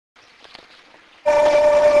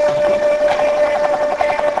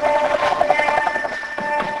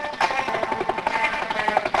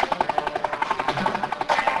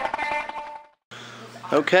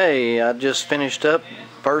Okay, I just finished up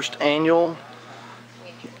first annual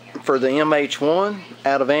for the MH1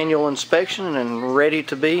 out of annual inspection and ready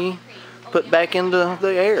to be put back into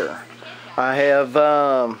the air. I have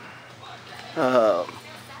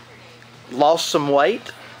lost some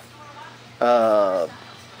weight,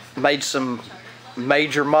 made some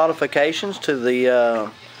major modifications to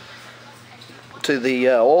the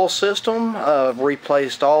oil system.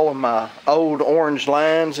 Replaced all of my old orange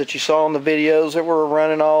lines that you saw in the videos that were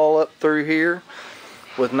running all up through here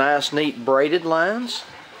with nice neat braided lines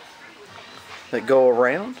that go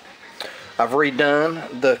around. I've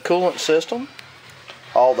redone the coolant system.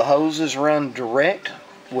 All the hoses run direct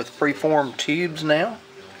with preformed tubes now,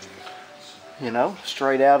 you know,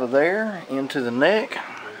 straight out of there into the neck.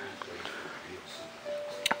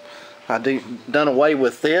 Done away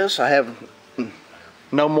with this. I have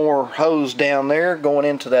no more hose down there going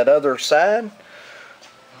into that other side.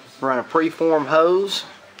 Run a preformed hose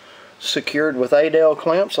secured with 8L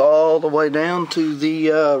clamps all the way down to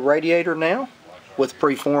the radiator now with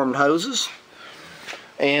preformed hoses.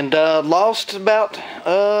 And lost about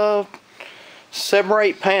 7 or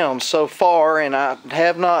 8 pounds so far, and I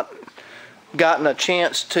have not gotten a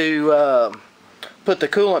chance to put the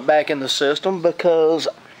coolant back in the system because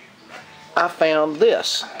I found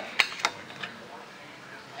this.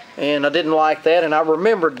 And I didn't like that, and I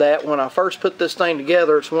remembered that when I first put this thing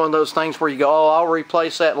together. It's one of those things where you go, oh, I'll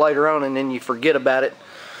replace that later on, and then you forget about it.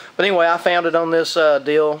 But anyway, I found it on this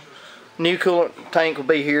deal. New coolant tank will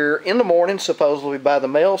be here in the morning, supposedly by the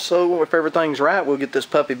mail. So if everything's right, we'll get this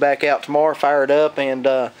puppy back out tomorrow, fire it up, and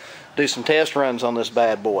do some test runs on this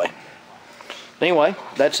bad boy. Anyway,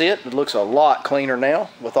 that's it. It looks a lot cleaner now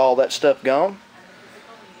with all that stuff gone.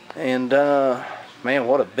 And man,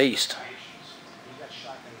 what a beast.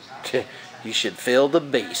 You should feel the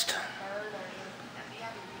beast.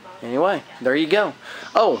 Anyway, there you go.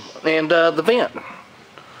 Oh, and the vent.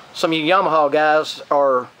 Some of you Yamaha guys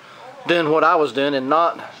are doing what I was doing and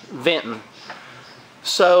not venting.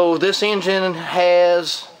 So this engine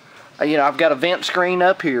has, you know, I've got a vent screen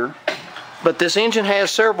up here, but this engine has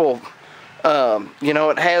several, you know,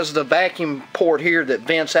 it has the vacuum port here that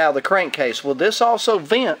vents out of the crankcase. Well, this also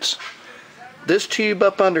vents, this tube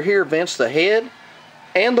up under here vents the head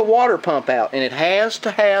and the water pump out, and it has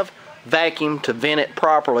to have vacuum to vent it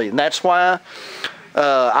properly. And that's why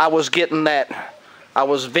I was getting that. I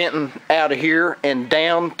was venting out of here and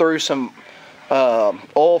down through some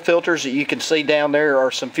oil filters that you can see down there,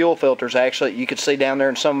 or some fuel filters actually, you can see down there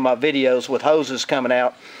in some of my videos with hoses coming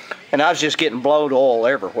out, and I was just getting blowed oil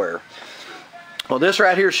everywhere. Well, this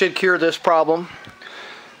right here should cure this problem.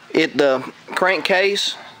 The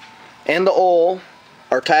crankcase and the oil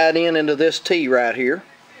are tied into this T right here.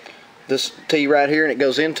 This T right here, and it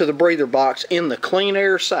goes into the breather box in the clean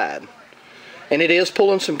air side. And it is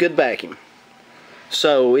pulling some good vacuum.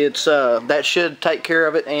 So it's that should take care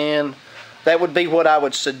of it, and that would be what I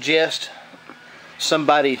would suggest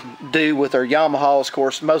somebody do with their Yamahas. Of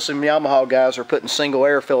course, most of them Yamaha guys are putting single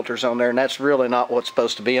air filters on there, and that's really not what's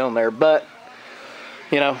supposed to be on there. But,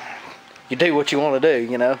 you know, you do what you want to do,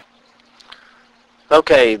 you know.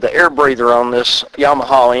 Okay, the air breather on this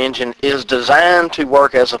Yamaha engine is designed to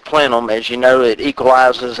work as a plenum. As you know, it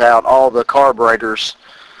equalizes out all the carburetors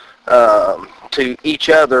to each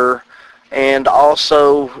other, and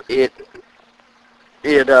also it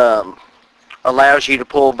allows you to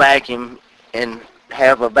pull vacuum and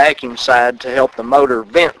have a vacuum side to help the motor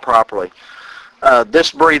vent properly.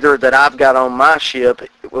 This breather that I've got on my ship,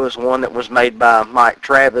 it was one that was made by Mike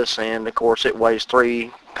Travis, and of course it weighs 3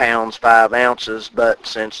 pounds 5 ounces, but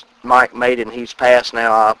since Mike made it and he's passed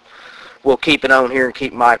now, I will keep it on here and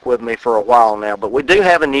keep Mike with me for a while now. But we do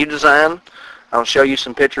have a new design. I'll show you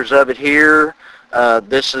some pictures of it here.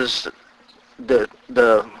 This is the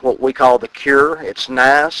what we call the Cure. It's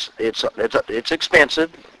nice. It's expensive,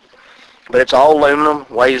 but it's all aluminum,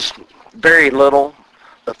 weighs very little.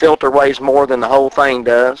 The filter weighs more than the whole thing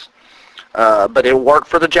does, but it'll work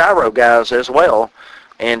for the gyro guys as well,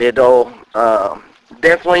 and it'll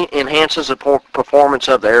definitely enhances the performance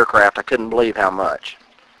of the aircraft. I couldn't believe how much.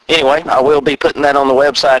 Anyway, I will be putting that on the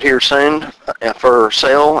website here soon for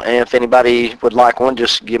sale, and if anybody would like one,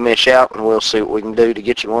 just give me a shout and we'll see what we can do to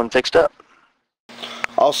get you one fixed up.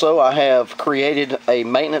 Also, I have created a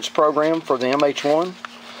maintenance program for the MH1,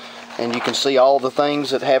 and you can see all the things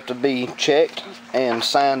that have to be checked and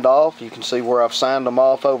signed off. You can see where I've signed them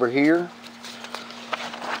off over here.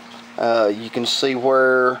 You can see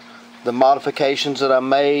where the modifications that I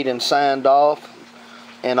made and signed off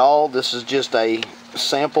and all. This is just a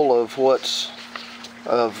sample of what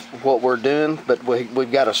we're doing, but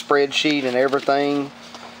we've got a spreadsheet and everything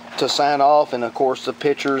to sign off, and of course the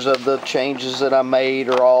pictures of the changes that I made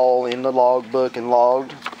are all in the logbook and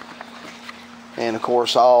logged. And of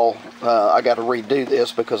course I got to redo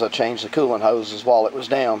this because I changed the coolant hoses while it was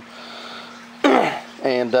down.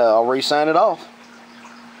 And I'll re-sign it off.